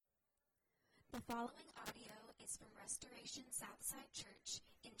The following audio is from Restoration Southside Church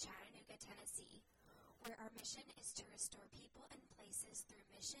in Chattanooga, Tennessee, where our mission is to restore people and places through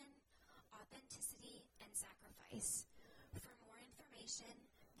mission, authenticity, and sacrifice. For more information,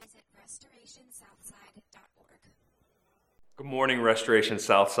 visit restorationsouthside.org. Good morning, Restoration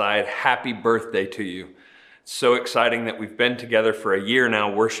Southside. Happy birthday to you. It's so exciting that we've been together for a year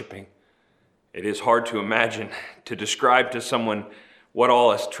now worshiping. It is hard to imagine, to describe to someone what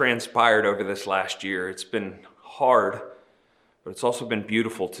all has transpired over this last year. It's been hard, but it's also been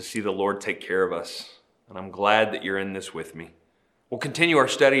beautiful to see the Lord take care of us. And I'm glad that you're in this with me. We'll continue our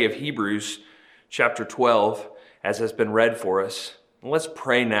study of Hebrews chapter 12, as has been read for us. And let's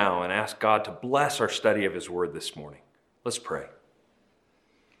pray now and ask God to bless our study of His Word this morning. Let's pray.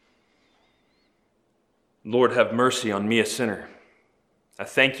 Lord, have mercy on me, a sinner. I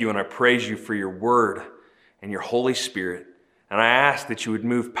thank you and I praise you for your Word and your Holy Spirit. And I ask that you would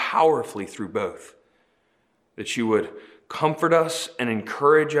move powerfully through both, that you would comfort us and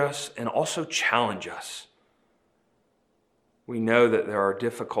encourage us and also challenge us. We know that there are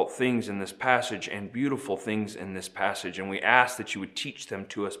difficult things in this passage and beautiful things in this passage, and we ask that you would teach them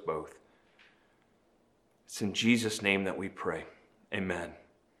to us both. It's in Jesus' name that we pray. Amen.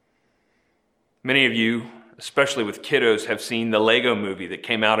 Many of you, especially with kiddos, have seen the Lego movie that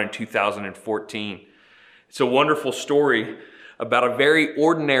came out in 2014. It's a wonderful story about a very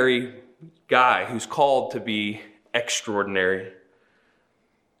ordinary guy who's called to be extraordinary. At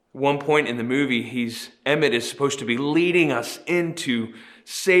one point in the movie, Emmett is supposed to be leading us into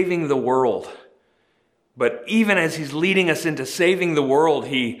saving the world. But even as he's leading us into saving the world,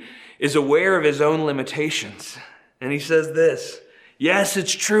 he is aware of his own limitations. And he says this, "Yes,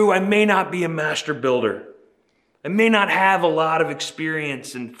 it's true, I may not be a master builder. I may not have a lot of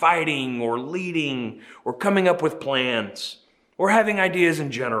experience in fighting or leading or coming up with plans or having ideas in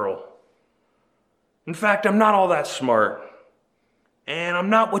general. In fact, I'm not all that smart. And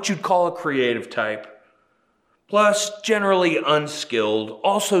I'm not what you'd call a creative type. Plus, generally unskilled,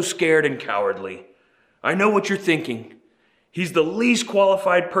 also scared and cowardly. I know what you're thinking. He's the least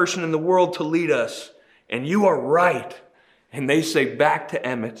qualified person in the world to lead us. And you are right." And they say back to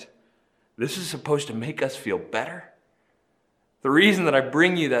Emmett, "This is supposed to make us feel better?" The reason that I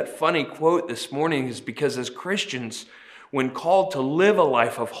bring you that funny quote this morning is because as Christians, when called to live a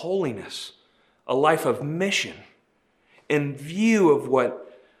life of holiness, a life of mission, in view of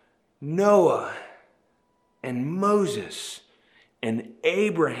what Noah and Moses and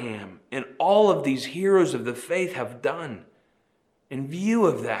Abraham and all of these heroes of the faith have done, in view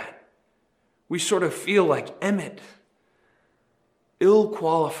of that, we sort of feel like Emmett,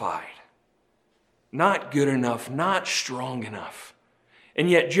 ill-qualified, not good enough, not strong enough. And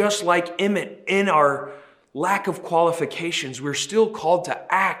yet, just like Emmett, in our lack of qualifications, we're still called to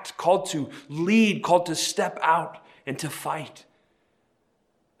act, called to lead, called to step out and to fight.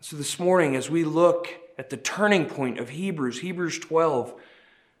 So this morning, as we look at the turning point of Hebrews 12,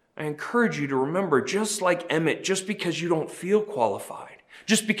 I encourage you to remember, just like Emmett, just because you don't feel qualified,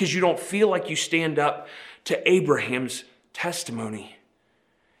 just because you don't feel like you stand up to Abraham's testimony,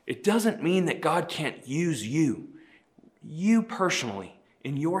 it doesn't mean that God can't use you personally,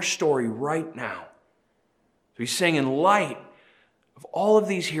 in your story right now. So he's saying, in light of all of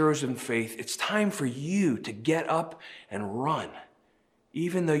these heroes in faith, it's time for you to get up and run,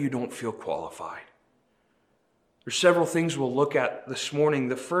 even though you don't feel qualified. There's several things we'll look at this morning.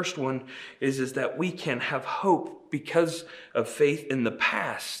 The first one is that we can have hope because of faith in the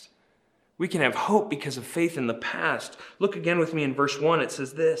past. We can have hope because of faith in the past. Look again with me in verse 1. It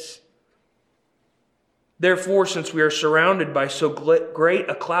says this, "Therefore, since we are surrounded by so great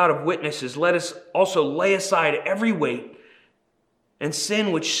a cloud of witnesses, let us also lay aside every weight and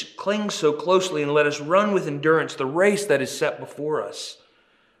sin which clings so closely, and let us run with endurance the race that is set before us."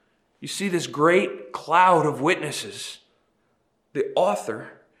 You see this great cloud of witnesses. The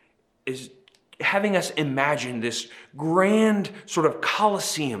author is having us imagine this grand sort of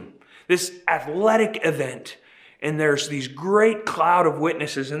Colosseum, this athletic event, and there's these great cloud of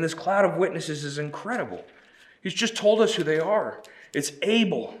witnesses, and this cloud of witnesses is incredible. He's just told us who they are. It's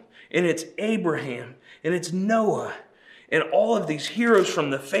Abel, and it's Abraham, and it's Noah, and all of these heroes from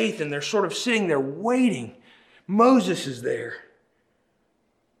the faith, and they're sort of sitting there waiting. Moses is there.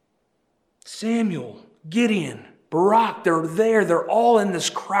 Samuel, Gideon, Barak, they're there. They're all in this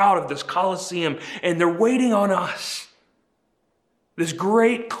crowd of this Colosseum, and they're waiting on us. This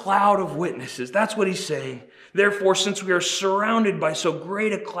great cloud of witnesses. That's what he's saying. Therefore, since we are surrounded by so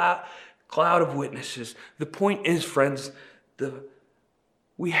great a cloud of witnesses, the point is, friends,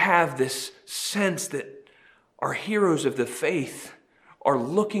 we have this sense that our heroes of the faith are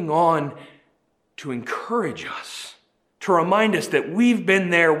looking on to encourage us, to remind us that we've been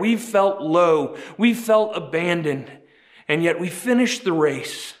there, we've felt low, we've felt abandoned, and yet we finished the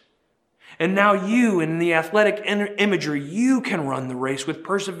race. And now you, in the athletic imagery, you can run the race with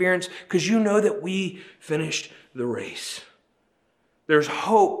perseverance because you know that we finished the race. There's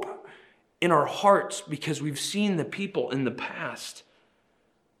hope in our hearts because we've seen the people in the past.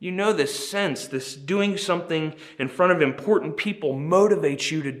 You know this sense, this doing something in front of important people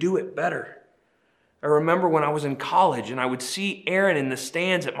motivates you to do it better. I remember when I was in college and I would see Aaron in the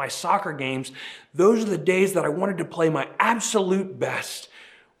stands at my soccer games. Those are the days that I wanted to play my absolute best.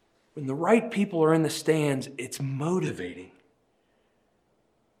 When the right people are in the stands, it's motivating.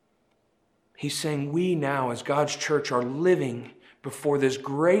 He's saying we now, as God's church, are living before this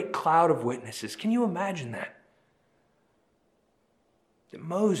great cloud of witnesses. Can you imagine that? That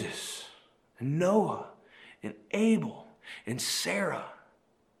Moses and Noah and Abel and Sarah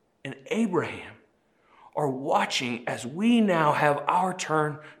and Abraham are watching as we now have our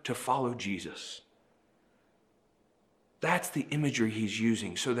turn to follow Jesus. That's the imagery he's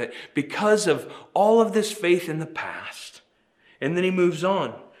using, so that because of all of this faith in the past, and then he moves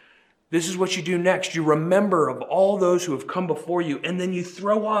on. This is what you do next. You remember of all those who have come before you, and then you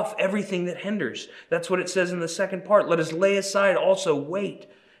throw off everything that hinders. That's what it says in the second part. Let us lay aside also weight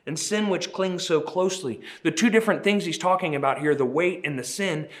and sin which clings so closely. The two different things he's talking about here, the weight and the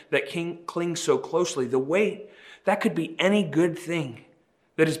sin that clings so closely. The weight, that could be any good thing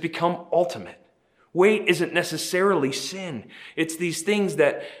that has become ultimate. Weight isn't necessarily sin. It's these things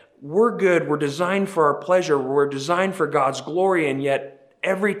that we're good, we're designed for our pleasure, we're designed for God's glory, and yet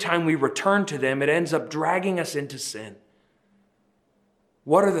every time we return to them, it ends up dragging us into sin.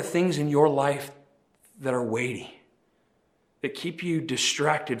 What are the things in your life that are weighty, that keep you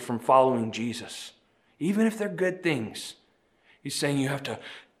distracted from following Jesus? Even if they're good things, he's saying you have to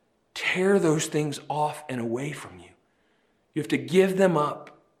tear those things off and away from you. You have to give them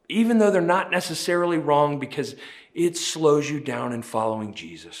up, even though they're not necessarily wrong, because it slows you down in following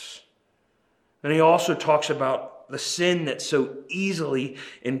Jesus. And he also talks about the sin that so easily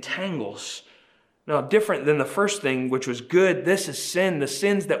entangles. Now, different than the first thing, which was good, this is sin, the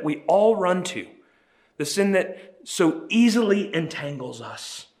sins that we all run to, the sin that so easily entangles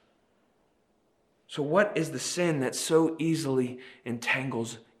us. So what is the sin that so easily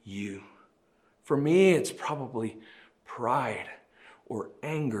entangles you? For me, it's probably pride or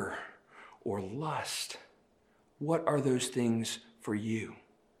anger or lust. What are those things for you?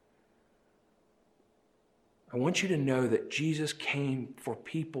 I want you to know that Jesus came for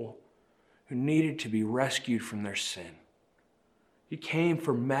people who needed to be rescued from their sin. He came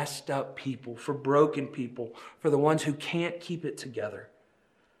for messed up people, for broken people, for the ones who can't keep it together.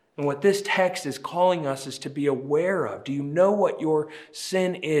 And what this text is calling us is to be aware of. Do you know what your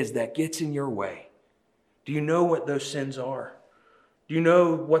sin is that gets in your way? Do you know what those sins are? Do you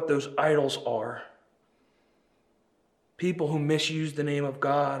know what those idols are? People who misuse the name of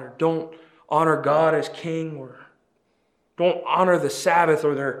God, or don't honor God as king, or don't honor the Sabbath,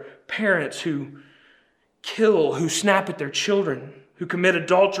 or their parents who kill, who snap at their children, who commit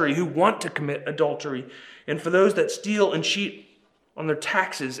adultery, who want to commit adultery, and for those that steal and cheat on their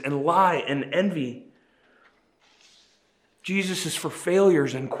taxes and lie and envy. Jesus is for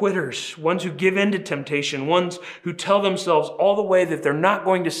failures and quitters, ones who give in to temptation, ones who tell themselves all the way that they're not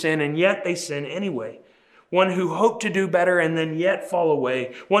going to sin and yet they sin anyway. One who hope to do better and then yet fall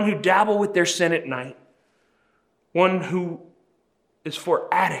away. One who dabble with their sin at night. One who is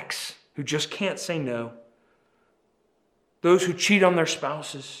for addicts who just can't say no. Those who cheat on their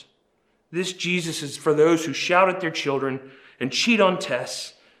spouses. This Jesus is for those who shout at their children and cheat on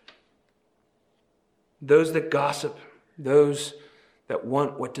tests. Those that gossip. Those that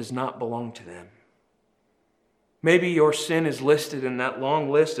want what does not belong to them. Maybe your sin is listed in that long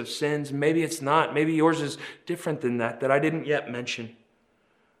list of sins. Maybe it's not. Maybe yours is different than that I didn't yet mention.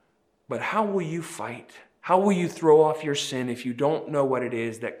 But how will you fight? How will you throw off your sin if you don't know what it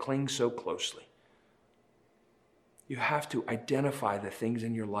is that clings so closely? You have to identify the things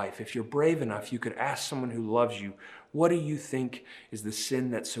in your life. If you're brave enough, you could ask someone who loves you, what do you think is the sin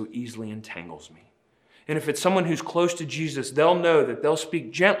that so easily entangles me? And if it's someone who's close to Jesus, they'll know that they'll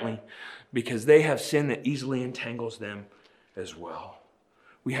speak gently because they have sin that easily entangles them as well.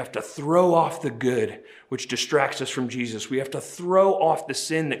 We have to throw off the good which distracts us from Jesus. We have to throw off the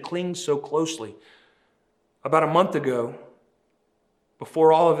sin that clings so closely. About a month ago,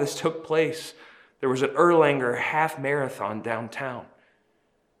 before all of this took place, there was an Erlanger half marathon downtown.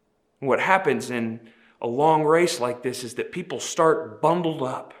 And what happens in a long race like this is that people start bundled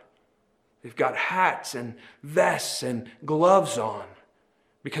up. They've got hats and vests and gloves on.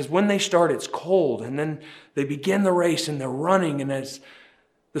 Because when they start, it's cold, and then they begin the race and they're running, and as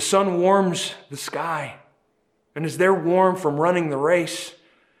the sun warms the sky, and as they're warm from running the race,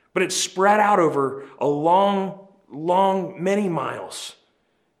 but it's spread out over a long, many miles.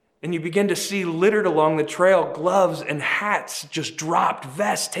 And you begin to see littered along the trail gloves and hats just dropped,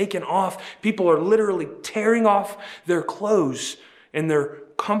 vests taken off. People are literally tearing off their clothes and their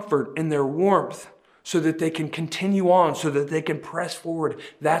comfort and their warmth so that they can continue on, so that they can press forward.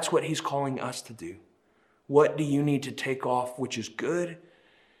 That's what he's calling us to do. What do you need to take off which is good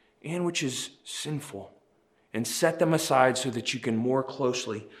and which is sinful, and set them aside so that you can more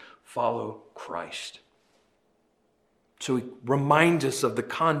closely follow Christ? So he reminds us of the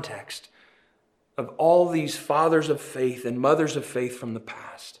context of all these fathers of faith and mothers of faith from the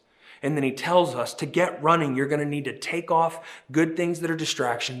past. And then he tells us to get running, you're going to need to take off good things that are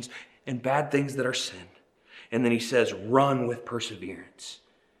distractions and bad things that are sin. And then he says, run with perseverance.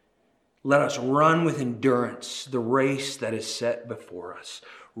 Let us run with endurance the race that is set before us.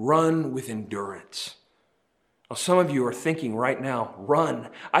 Run with endurance. Now, some of you are thinking right now, run.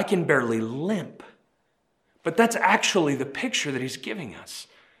 I can barely limp. But that's actually the picture that he's giving us.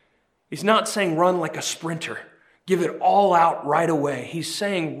 He's not saying run like a sprinter. Give it all out right away. He's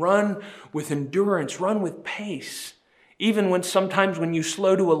saying run with endurance, run with pace. Even when sometimes when you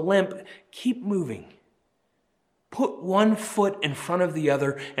slow to a limp, keep moving. Put one foot in front of the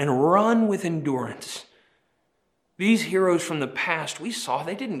other and run with endurance. These heroes from the past, we saw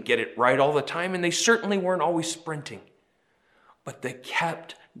they didn't get it right all the time, and they certainly weren't always sprinting. But they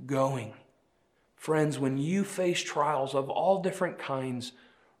kept going. Friends, when you face trials of all different kinds,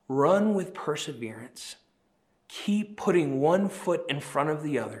 run with perseverance. Keep putting one foot in front of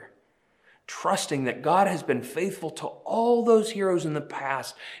the other, trusting that God has been faithful to all those heroes in the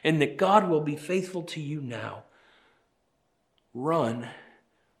past and that God will be faithful to you now. Run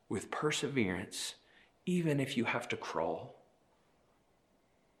with perseverance, even if you have to crawl.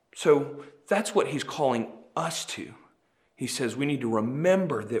 So that's what he's calling us to. He says we need to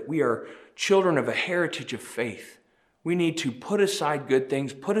remember that we are children of a heritage of faith. We need to put aside good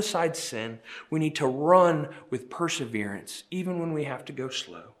things, put aside sin. We need to run with perseverance, even when we have to go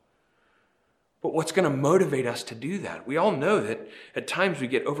slow. But what's going to motivate us to do that? We all know that at times we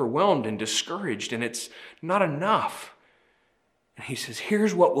get overwhelmed and discouraged, and it's not enough. And he says,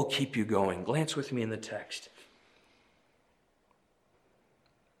 here's what will keep you going. Glance with me in the text.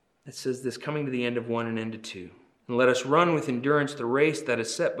 It says this, coming to the end of 1 and into 2. And let us run with endurance the race that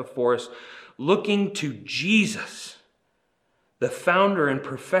is set before us, looking to Jesus, the founder and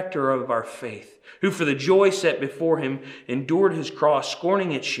perfecter of our faith, who for the joy set before him endured his cross,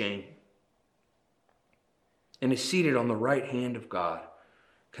 scorning its shame, and is seated on the right hand of God.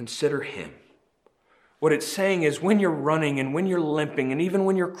 Consider him. What it's saying is when you're running and when you're limping and even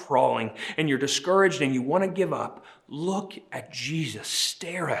when you're crawling and you're discouraged and you want to give up, look at Jesus.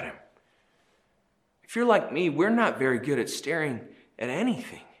 Stare at him. If you're like me, we're not very good at staring at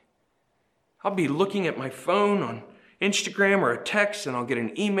anything. I'll be looking at my phone on Instagram or a text, and I'll get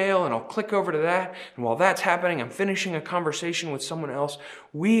an email and I'll click over to that. And while that's happening, I'm finishing a conversation with someone else.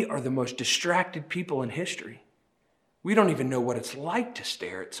 We are the most distracted people in history. We don't even know what it's like to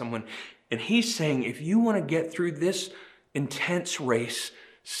stare at someone. And he's saying, if you want to get through this intense race,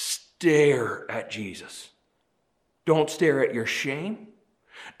 stare at Jesus. Don't stare at your shame.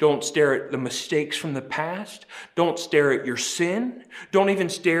 Don't stare at the mistakes from the past. Don't stare at your sin. Don't even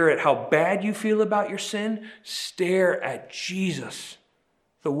stare at how bad you feel about your sin. Stare at Jesus,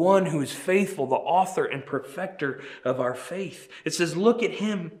 the one who is faithful, the author and perfecter of our faith. It says, look at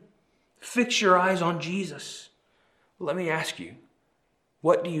him. Fix your eyes on Jesus. Let me ask you,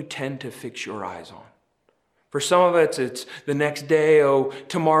 what do you tend to fix your eyes on? For some of us, it's the next day. Oh,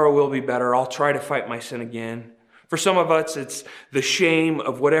 tomorrow will be better. I'll try to fight my sin again. For some of us, it's the shame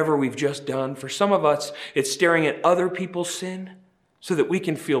of whatever we've just done. For some of us, it's staring at other people's sin so that we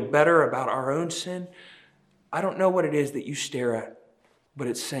can feel better about our own sin. I don't know what it is that you stare at, but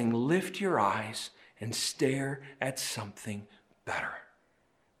it's saying lift your eyes and stare at something better.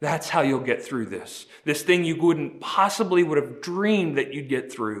 That's how you'll get through this. This thing you wouldn't possibly would have dreamed that you'd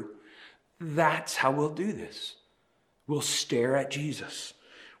get through. That's how we'll do this. We'll stare at Jesus.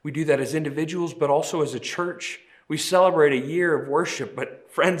 We do that as individuals, but also as a church. We celebrate a year of worship,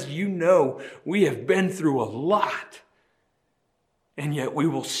 but friends, you know we have been through a lot. And yet we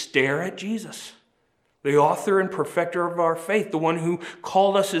will stare at Jesus, the author and perfecter of our faith, the one who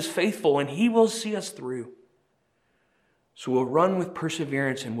called us as faithful, and he will see us through. So we'll run with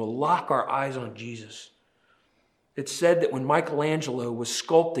perseverance and we'll lock our eyes on Jesus. It's said that when Michelangelo was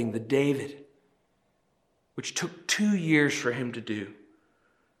sculpting the David, which took 2 years for him to do,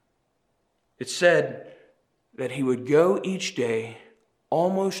 It said that he would go each day,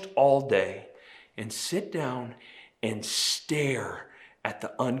 almost all day, and sit down and stare at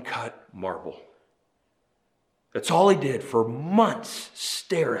the uncut marble. That's all he did for months,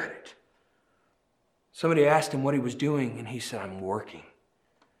 stare at it. Somebody asked him what he was doing, and he said, I'm working.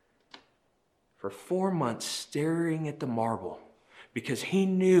 For 4 months, staring at the marble, because he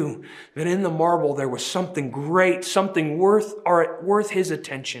knew that in the marble there was something great, something worth his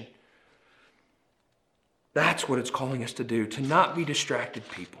attention. That's what it's calling us to do, to not be distracted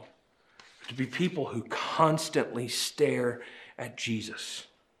people, to be people who constantly stare at Jesus.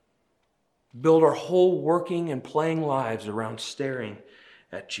 Build our whole working and playing lives around staring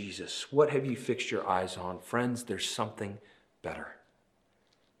at Jesus. What have you fixed your eyes on? Friends, there's something better.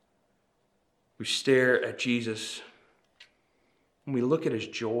 We stare at Jesus and we look at his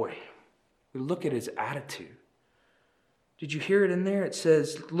joy. We look at his attitude. Did you hear it in there? It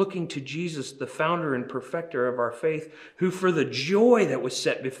says, looking to Jesus, the founder and perfecter of our faith, who for the joy that was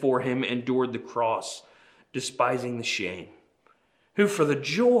set before him endured the cross, despising the shame. Who for the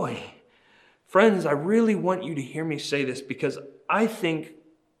joy. Friends, I really want you to hear me say this, because I think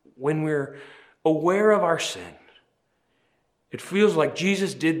when we're aware of our sin, it feels like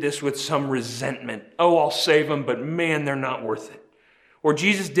Jesus did this with some resentment. Oh, I'll save them, but man, they're not worth it. Or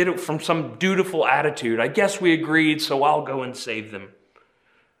Jesus did it from some dutiful attitude. I guess we agreed, so I'll go and save them.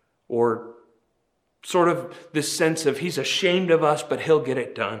 Or sort of this sense of he's ashamed of us, but he'll get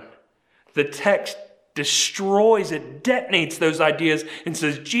it done. The text destroys it, detonates those ideas, and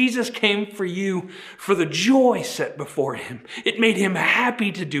says Jesus came for you for the joy set before him. It made him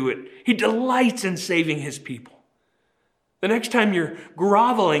happy to do it. He delights in saving his people. The next time you're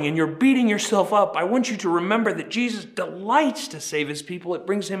groveling and you're beating yourself up, I want you to remember that Jesus delights to save his people. It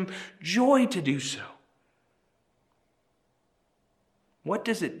brings him joy to do so. What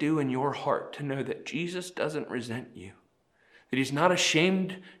does it do in your heart to know that Jesus doesn't resent you? That he's not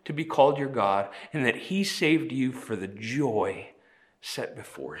ashamed to be called your God, and that he saved you for the joy set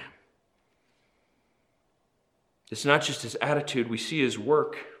before him. It's not just his attitude, we see his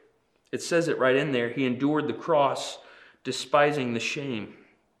work. It says it right in there. He endured the cross, despising the shame.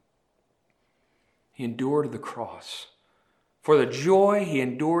 He endured the cross. For the joy, he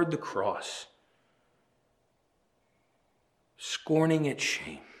endured the cross, scorning its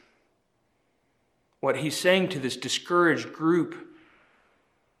shame. What he's saying to this discouraged group,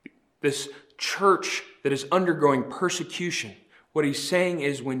 this church that is undergoing persecution, what he's saying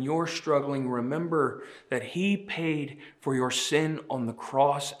is, when you're struggling, remember that he paid for your sin on the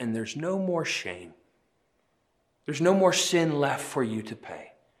cross, and there's no more shame. There's no more sin left for you to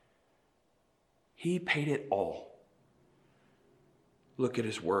pay. He paid it all. Look at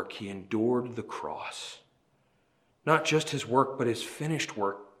his work. He endured the cross. Not just his work, but his finished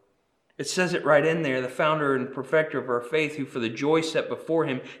work. It says it right in there, the founder and perfecter of our faith, who for the joy set before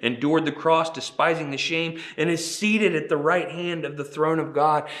him endured the cross, despising the shame, and is seated at the right hand of the throne of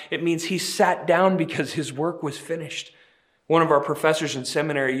God. It means he sat down because his work was finished. One of our professors in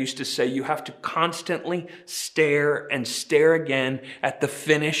seminary used to say, you have to constantly stare and stare again at the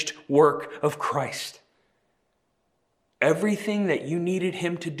finished work of Christ. Everything that you needed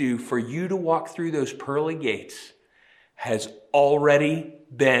him to do for you to walk through those pearly gates has already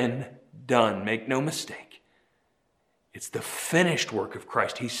been done. Make no mistake. It's the finished work of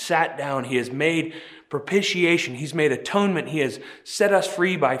Christ. He sat down. He has made propitiation. He's made atonement. He has set us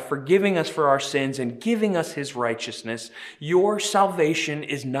free by forgiving us for our sins and giving us his righteousness. Your salvation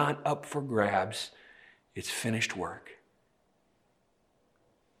is not up for grabs. It's finished work.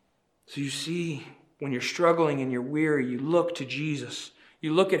 So you see, when you're struggling and you're weary, you look to Jesus.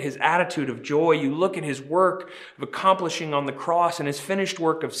 You look at his attitude of joy. You look at his work of accomplishing on the cross and his finished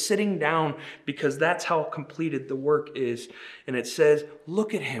work of sitting down, because that's how completed the work is. And it says,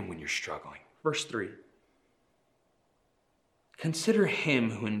 look at him when you're struggling. Verse 3. Consider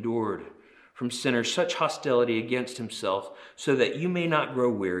him who endured from sinners such hostility against himself, so that you may not grow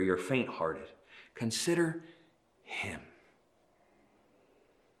weary or faint-hearted. Consider him,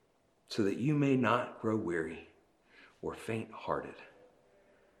 so that you may not grow weary or faint-hearted.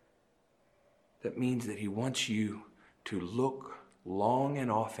 That means that he wants you to look long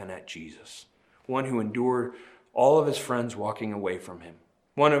and often at Jesus, one who endured all of his friends walking away from him,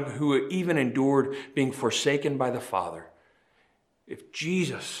 one who even endured being forsaken by the Father. If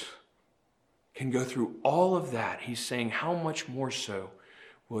Jesus can go through all of that, he's saying, how much more so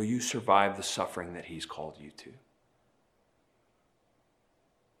will you survive the suffering that he's called you to?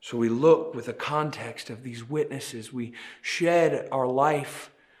 So we look with the context of these witnesses. We shed our life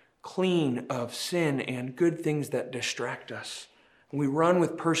clean of sin and good things that distract us. And we run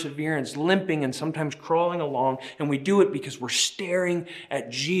with perseverance, limping and sometimes crawling along, and we do it because we're staring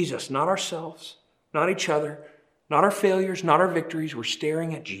at Jesus, not ourselves, not each other, not our failures, not our victories. We're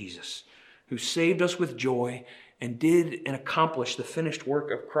staring at Jesus, who saved us with joy and did and accomplished the finished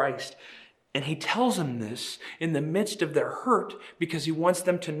work of Christ. And he tells them this in the midst of their hurt because he wants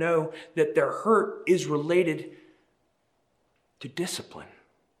them to know that their hurt is related to discipline.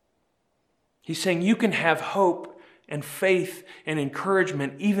 He's saying you can have hope and faith and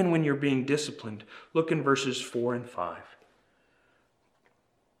encouragement even when you're being disciplined. Look in verses 4 and 5.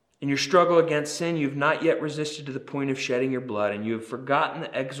 In your struggle against sin, you've not yet resisted to the point of shedding your blood, and you have forgotten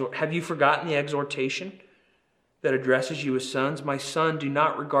have you forgotten the exhortation that addresses you as sons? My son, do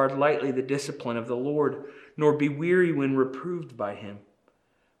not regard lightly the discipline of the Lord, nor be weary when reproved by him.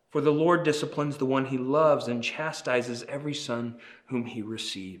 For the Lord disciplines the one he loves and chastises every son whom he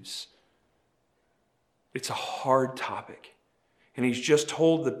receives. It's a hard topic. And he's just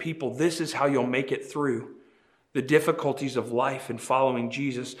told the people, this is how you'll make it through the difficulties of life and following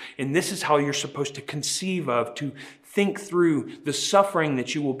Jesus. And this is how you're supposed to conceive of, to think through the suffering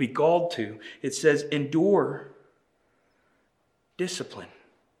that you will be called to. It says, endure discipline.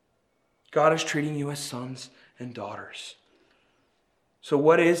 God is treating you as sons and daughters. So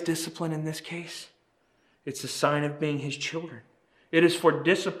what is discipline in this case? It's a sign of being his children. It is for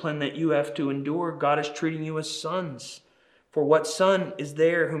discipline that you have to endure. God is treating you as sons. For what son is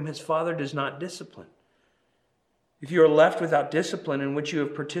there whom his father does not discipline? If you are left without discipline in which you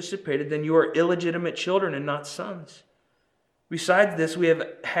have participated, then you are illegitimate children and not sons. Besides this, we have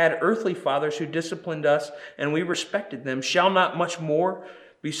had earthly fathers who disciplined us, and we respected them. Shall not much more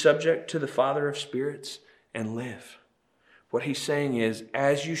be subject to the Father of spirits and live? What he's saying is,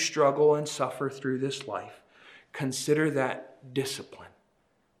 as you struggle and suffer through this life, consider that discipline.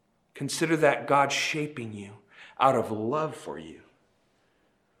 Consider that God shaping you out of love for you.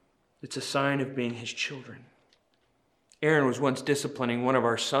 It's a sign of being his children. Aaron was once disciplining one of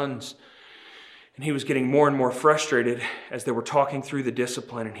our sons, and he was getting more and more frustrated as they were talking through the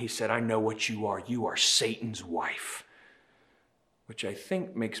discipline, and he said, I know what you are. You are Satan's wife, which I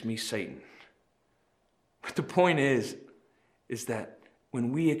think makes me Satan. But the point is that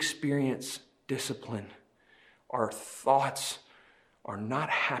when we experience discipline, our thoughts are not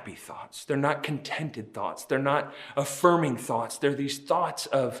happy thoughts. They're not contented thoughts. They're not affirming thoughts. They're these thoughts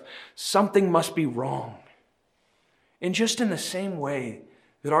of something must be wrong. And just in the same way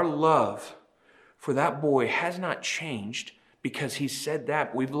that our love for that boy has not changed because he said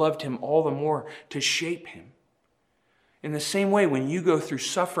that, we've loved him all the more to shape him. In the same way, when you go through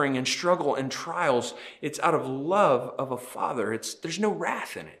suffering and struggle and trials, it's out of love of a father. There's no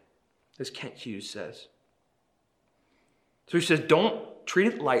wrath in it, as Kent Hughes says. So he says, don't treat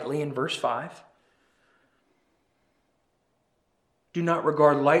it lightly in verse 5. Do not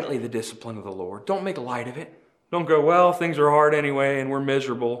regard lightly the discipline of the Lord. Don't make light of it. Don't go, well, things are hard anyway and we're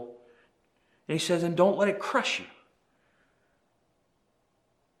miserable. And he says, and don't let it crush you.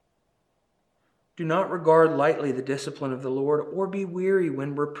 Do not regard lightly the discipline of the Lord or be weary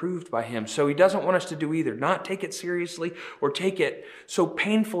when reproved by him. So he doesn't want us to do either. Not take it seriously or take it so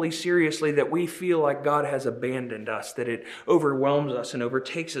painfully seriously that we feel like God has abandoned us, that it overwhelms us and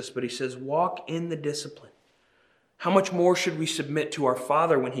overtakes us. But he says, walk in the discipline. How much more should we submit to our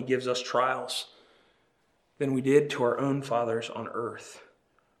Father when he gives us trials than we did to our own fathers on earth?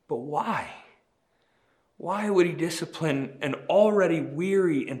 But why? Why would he discipline an already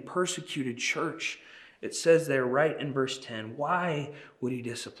weary and persecuted church? It says there right in verse 10, why would he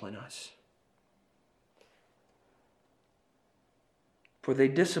discipline us? For they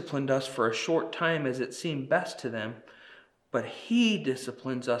disciplined us for a short time as it seemed best to them, but he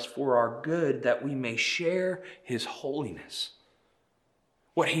disciplines us for our good that we may share his holiness.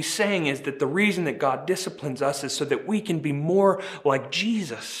 What he's saying is that the reason that God disciplines us is so that we can be more like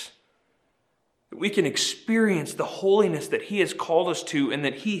Jesus. That we can experience the holiness that he has called us to and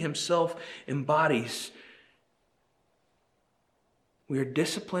that he himself embodies. We are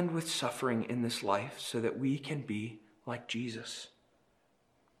disciplined with suffering in this life so that we can be like Jesus.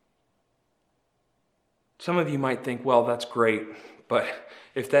 Some of you might think, well, that's great, but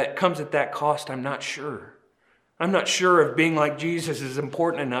if that comes at that cost, I'm not sure. I'm not sure if being like Jesus is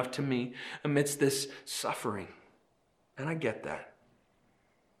important enough to me amidst this suffering. And I get that.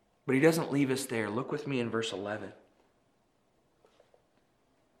 But he doesn't leave us there. Look with me in verse 11.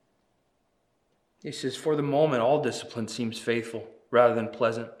 He says, for the moment, all discipline seems faithful rather than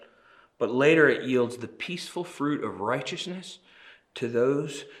pleasant, but later it yields the peaceful fruit of righteousness to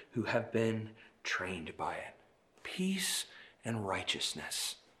those who have been trained by it. Peace and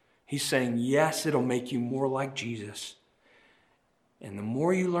righteousness. He's saying, yes, it'll make you more like Jesus. And the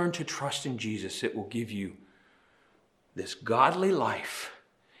more you learn to trust in Jesus, it will give you this godly life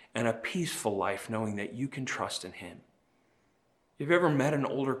and a peaceful life, knowing that you can trust in him. You've ever met an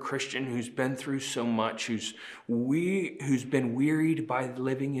older Christian who's been through so much, who's been wearied by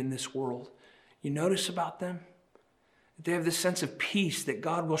living in this world? You notice about them? They have this sense of peace that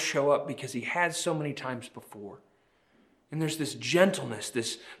God will show up because he has so many times before. And there's this gentleness,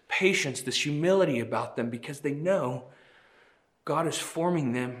 this patience, this humility about them because they know God is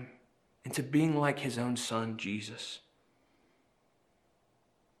forming them into being like his own son, Jesus.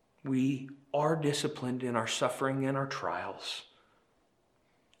 We are disciplined in our suffering and our trials.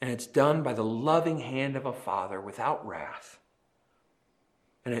 And it's done by the loving hand of a Father without wrath.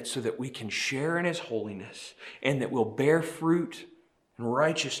 And it's so that we can share in his holiness and that we'll bear fruit in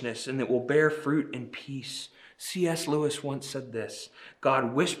righteousness and that we'll bear fruit in peace. C.S. Lewis once said this: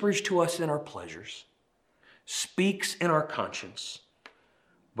 God whispers to us in our pleasures, speaks in our conscience,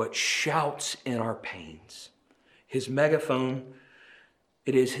 but shouts in our pains. It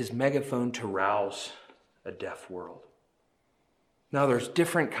is his megaphone to rouse a deaf world. Now, there's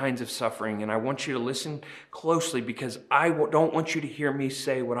different kinds of suffering, and I want you to listen closely because I don't want you to hear me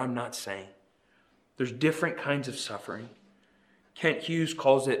say what I'm not saying. There's different kinds of suffering. Kent Hughes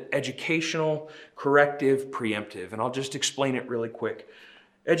calls it educational, corrective, preemptive, and I'll just explain it really quick.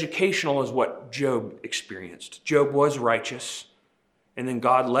 Educational is what Job experienced. Job was righteous, and then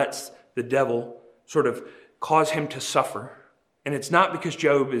God lets the devil sort of cause him to suffer. And it's not because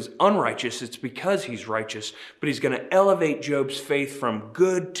Job is unrighteous, it's because he's righteous, but he's going to elevate Job's faith from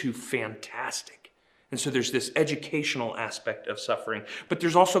good to fantastic. And so there's this educational aspect of suffering, but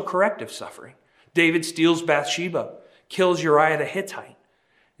there's also corrective suffering. David steals Bathsheba, kills Uriah the Hittite.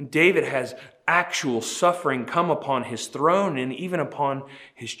 And David has actual suffering come upon his throne and even upon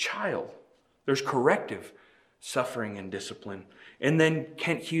his child. There's corrective suffering and discipline. And then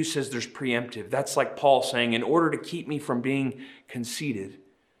Kent Hughes says there's preemptive. That's like Paul saying, in order to keep me from being conceited,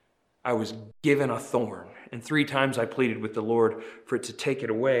 I was given a thorn. And 3 times I pleaded with the Lord for it to take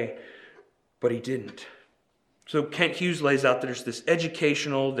it away, but he didn't. So Kent Hughes lays out that there's this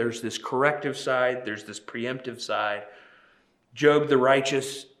educational, there's this corrective side, there's this preemptive side. Job the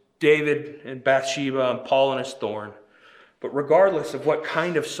righteous, David and Bathsheba, and Paul and his thorn. But regardless of what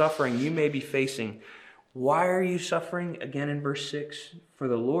kind of suffering you may be facing, why are you suffering? Again in verse 6, for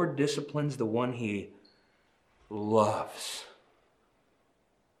the Lord disciplines the one he loves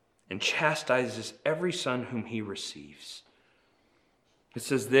and chastises every son whom he receives. It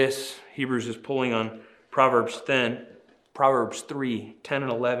says this, Hebrews is pulling on Proverbs 3, 10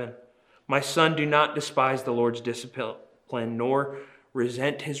 and 11. My son, do not despise the Lord's discipline, nor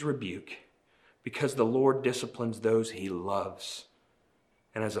resent his rebuke, because the Lord disciplines those he loves.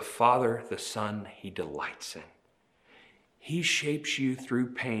 And as a father, the son he delights in. He shapes you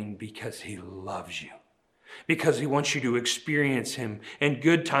through pain because he loves you. Because he wants you to experience him in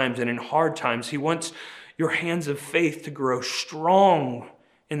good times and in hard times. He wants your hands of faith to grow strong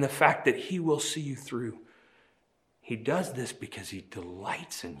in the fact that he will see you through. He does this because he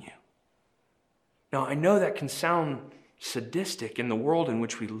delights in you. Now, I know that can sound sadistic in the world in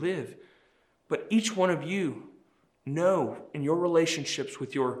which we live, but each one of you know in your relationships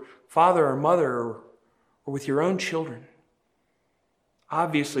with your father or mother or with your own children.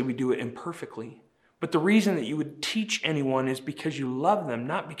 Obviously, we do it imperfectly. But the reason that you would teach anyone is because you love them,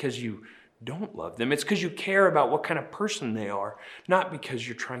 not because you don't love them. It's because you care about what kind of person they are, not because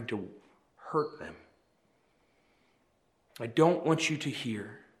you're trying to hurt them. I don't want you to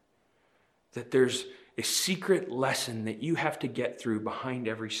hear that there's a secret lesson that you have to get through behind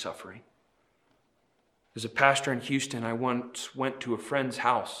every suffering. As a pastor in Houston, I once went to a friend's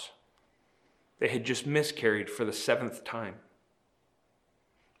house. They had just miscarried for the 7th time.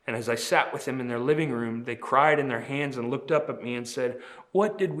 And as I sat with them in their living room, they cried in their hands and looked up at me and said,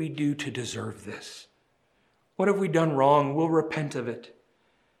 "What did we do to deserve this? What have we done wrong? We'll repent of it."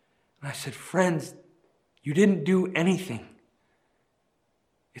 And I said, "Friends, you didn't do anything.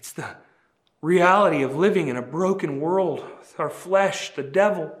 It's the reality of living in a broken world with our flesh, the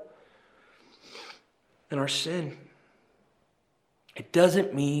devil, and our sin. It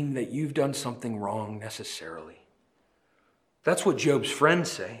doesn't mean that you've done something wrong necessarily." That's what Job's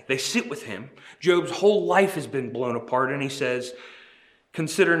friends say. They sit with him. Job's whole life has been blown apart, and he says,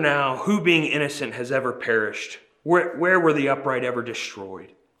 "Consider now, who being innocent has ever perished? Where were the upright ever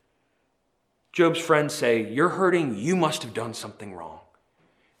destroyed?" Job's friends say, "You're hurting, you must have done something wrong."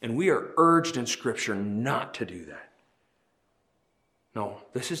 And we are urged in Scripture not to do that. No,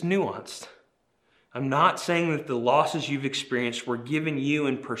 this is nuanced. I'm not saying that the losses you've experienced were given you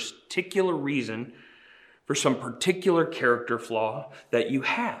in particular reason for some particular character flaw that you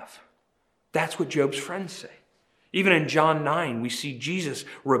have. That's what Job's friends say. Even in John 9, we see Jesus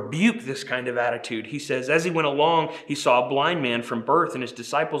rebuke this kind of attitude. He says, as he went along, he saw a blind man from birth, and his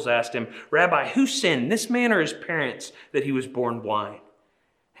disciples asked him, Rabbi, who sinned, this man or his parents, that he was born blind?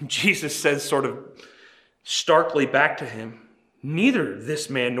 And Jesus says sort of starkly back to him, neither this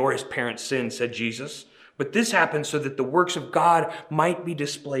man nor his parents sinned, said Jesus, but this happened so that the works of God might be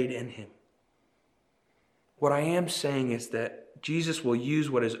displayed in him. What I am saying is that Jesus will use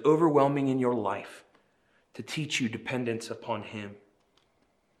what is overwhelming in your life to teach you dependence upon him.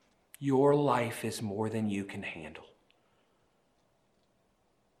 Your life is more than you can handle.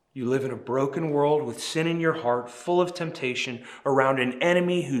 You live in a broken world with sin in your heart, full of temptation, around an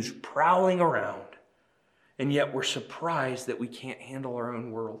enemy who's prowling around. And yet we're surprised that we can't handle our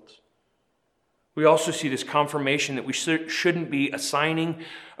own worlds. We also see this confirmation that we shouldn't be assigning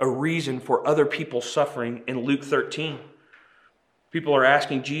a reason for other people's suffering in Luke 13. People are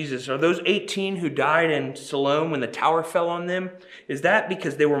asking Jesus, are those 18 who died in Siloam when the tower fell on them, is that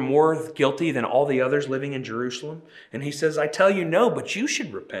because they were more guilty than all the others living in Jerusalem? And he says, I tell you no, but you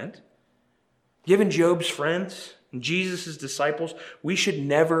should repent. Given Job's friends and Jesus' disciples, we should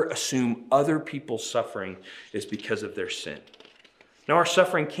never assume other people's suffering is because of their sin. Now, our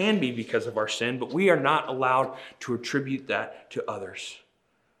suffering can be because of our sin, but we are not allowed to attribute that to others.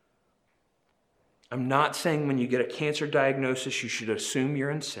 I'm not saying when you get a cancer diagnosis, you should assume you're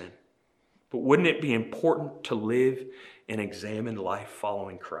in sin. But wouldn't it be important to live an examined life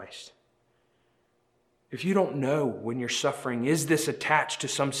following Christ? If you don't know when you're suffering, is this attached to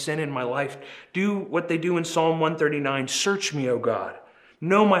some sin in my life? Do what they do in Psalm 139. Search me, O God.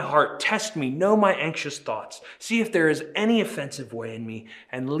 Know my heart. Test me. Know my anxious thoughts. See if there is any offensive way in me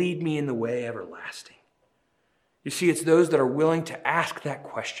and lead me in the way everlasting. You see, it's those that are willing to ask that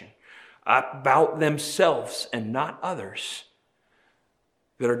question about themselves and not others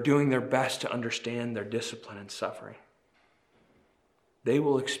that are doing their best to understand their discipline and suffering. They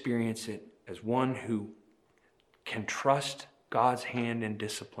will experience it as one who can trust God's hand in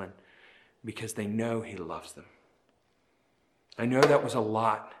discipline because they know he loves them. I know that was a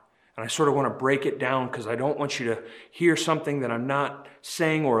lot, and I sort of want to break it down because I don't want you to hear something that I'm not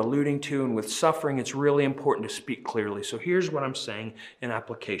saying or alluding to. And with suffering, it's really important to speak clearly. So here's what I'm saying in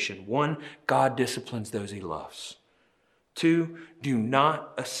application. 1, God disciplines those he loves. 2, do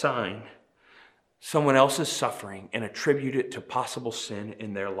not assign someone else's suffering and attribute it to possible sin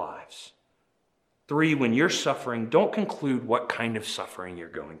in their lives. 3, when you're suffering, don't conclude what kind of suffering you're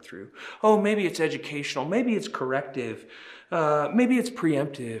going through. Oh, maybe it's educational. Maybe it's corrective. Maybe it's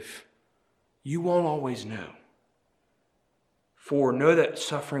preemptive. You won't always know. 4, know that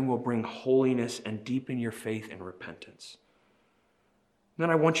suffering will bring holiness and deepen your faith and repentance. Then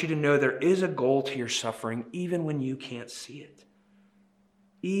I want you to know there is a goal to your suffering even when you can't see it.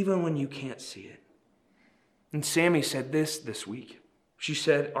 Even when you can't see it. And Sammy said this week. She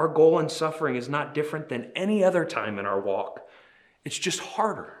said, our goal in suffering is not different than any other time in our walk. It's just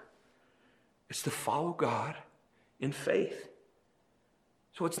harder. It's to follow God in faith.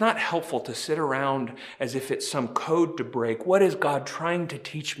 So it's not helpful to sit around as if it's some code to break. What is God trying to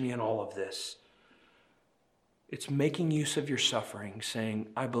teach me in all of this? It's making use of your suffering, saying,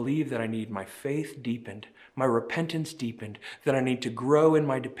 I believe that I need my faith deepened, my repentance deepened, that I need to grow in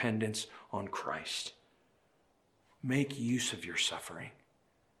my dependence on Christ. Make use of your suffering.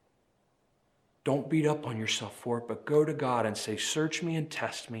 Don't beat up on yourself for it, but go to God and say, search me and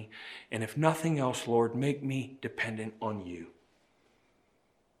test me. And if nothing else, Lord, make me dependent on you.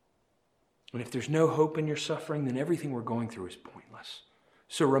 And if there's no hope in your suffering, then everything we're going through is pointless.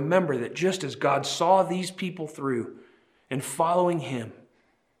 So remember that just as God saw these people through and following him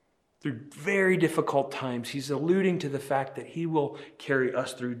through very difficult times, he's alluding to the fact that he will carry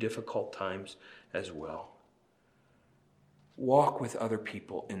us through difficult times as well. Walk with other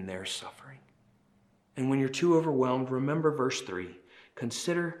people in their suffering. And when you're too overwhelmed, remember verse 3.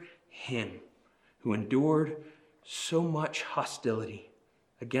 Consider him who endured so much hostility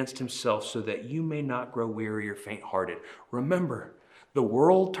against himself so that you may not grow weary or faint-hearted. Remember, the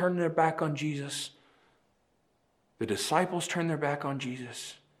world turned their back on Jesus. The disciples turned their back on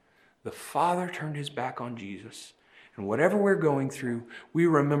Jesus. The Father turned his back on Jesus. And whatever we're going through, we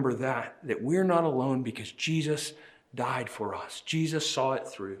remember that we're not alone because Jesus died for us. Jesus saw it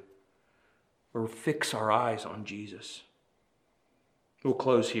through. Or fix our eyes on Jesus. We'll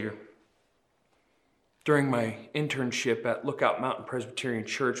close here. During my internship at Lookout Mountain Presbyterian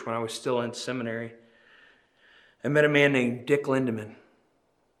Church when I was still in seminary, I met a man named Dick Lindemann.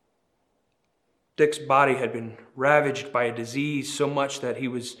 Dick's body had been ravaged by a disease so much that he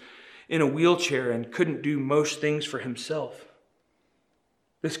was in a wheelchair and couldn't do most things for himself.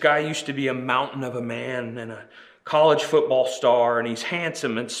 This guy used to be a mountain of a man and a college football star, and he's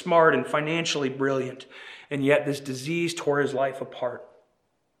handsome and smart and financially brilliant, and yet this disease tore his life apart.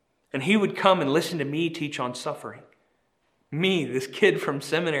 And he would come and listen to me teach on suffering. Me, this kid from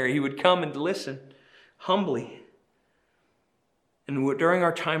seminary, he would come and listen humbly. And during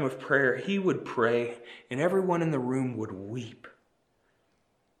our time of prayer, he would pray, and everyone in the room would weep.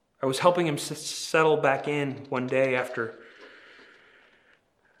 I was helping him settle back in one day after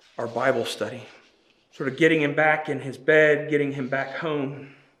our Bible study, sort of getting him back in his bed, getting him back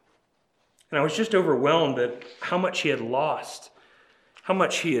home. And I was just overwhelmed at how much he had lost, how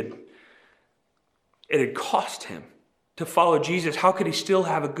much it had cost him to follow Jesus. How could he still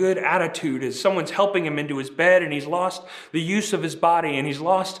have a good attitude as someone's helping him into his bed and he's lost the use of his body and he's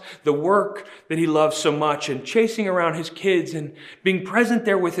lost the work that he loves so much and chasing around his kids and being present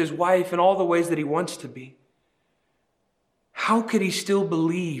there with his wife in all the ways that he wants to be? How could he still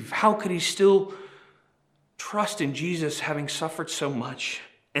believe? How could he still trust in Jesus having suffered so much?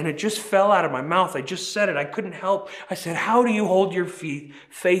 And it just fell out of my mouth. I just said it. I couldn't help. I said, how do you hold your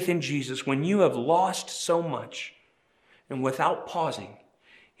faith in Jesus when you have lost so much? And without pausing,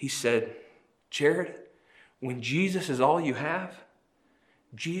 he said, Jared, when Jesus is all you have,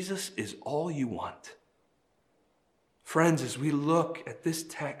 Jesus is all you want. Friends, as we look at this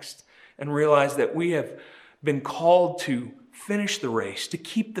text and realize that we have been called to finish the race, to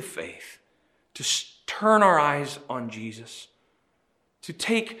keep the faith, to turn our eyes on Jesus, to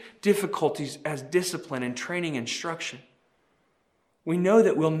take difficulties as discipline and training instruction, we know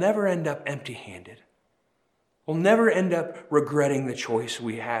that we'll never end up empty-handed. We'll never end up regretting the choice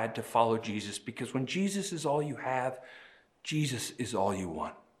we had to follow Jesus, because when Jesus is all you have, Jesus is all you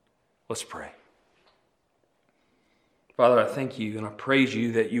want. Let's pray. Father, I thank you and I praise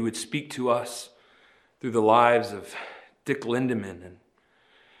you that you would speak to us through the lives of Dick Lindemann and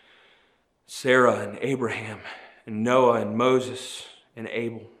Sarah and Abraham and Noah and Moses and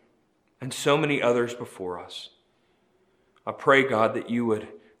Abel and so many others before us. I pray, God, that you would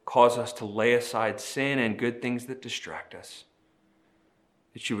cause us to lay aside sin and good things that distract us.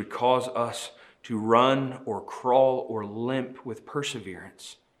 That you would cause us to run or crawl or limp with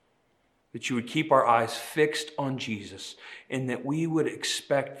perseverance. That you would keep our eyes fixed on Jesus, and that we would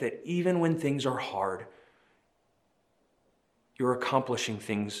expect that even when things are hard, you're accomplishing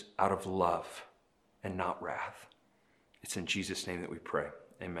things out of love and not wrath. It's in Jesus' name that we pray.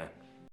 Amen.